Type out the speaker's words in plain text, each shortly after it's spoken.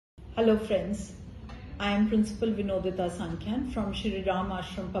Hello friends, I am Principal Vinodita Sankyan from Shri Ram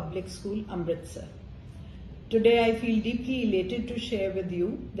Ashram Public School, Amritsar. Today I feel deeply elated to share with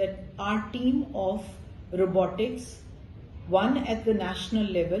you that our team of robotics won at the national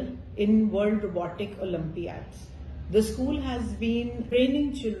level in World Robotic Olympiads. The school has been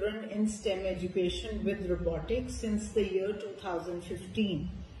training children in STEM education with robotics since the year 2015.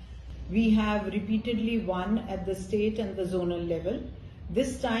 We have repeatedly won at the state and the zonal level.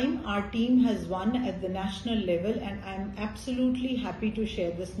 This time our team has won at the national level and I am absolutely happy to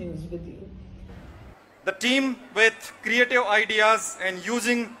share this news with you. The team with creative ideas and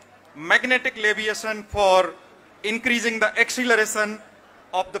using magnetic levitation for increasing the acceleration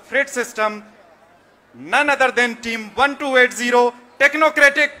of the freight system, none other than team 1280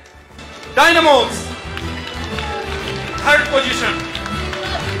 Technocratic Dynamos, third position.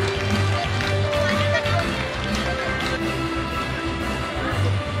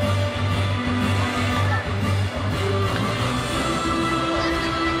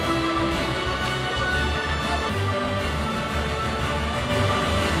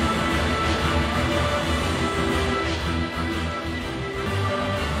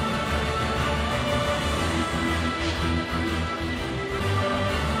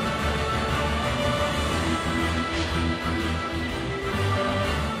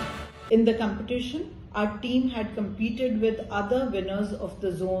 In the competition, our team had competed with other winners of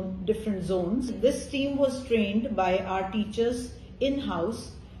the different zones. This team was trained by our teachers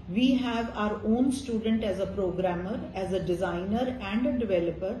in-house. We have our own student as a programmer, as a designer and a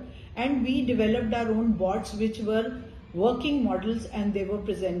developer, and we developed our own bots which were working models and they were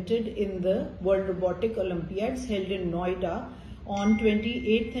presented in the World Robotic Olympiads held in Noida on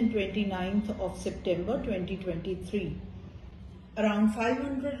 28th and 29th of September 2023. Around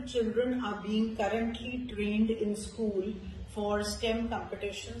 500 children are being currently trained in school for STEM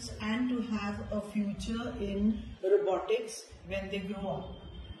competitions and to have a future in robotics when they grow up.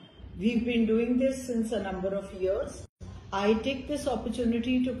 We've been doing this since a number of years. I take this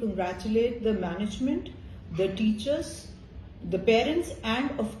opportunity to congratulate the management, the teachers, the parents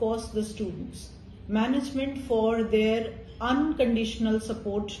and of course the students. Management for their unconditional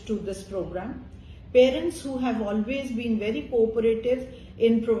support to this program. Parents who have always been very cooperative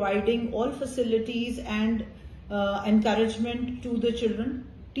in providing all facilities and encouragement to the children.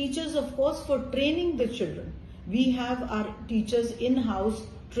 Teachers, of course, for training the children. We have our teachers in-house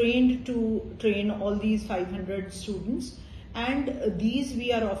trained to train all these 500 students, and these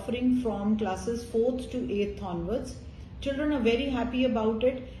we are offering from classes 4th to 8th onwards. Children are very happy about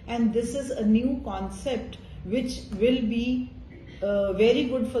it, and this is a new concept which will be very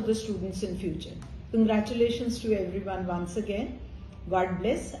good for the students in future. Congratulations to everyone once again. God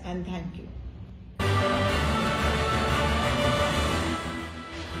bless and thank you.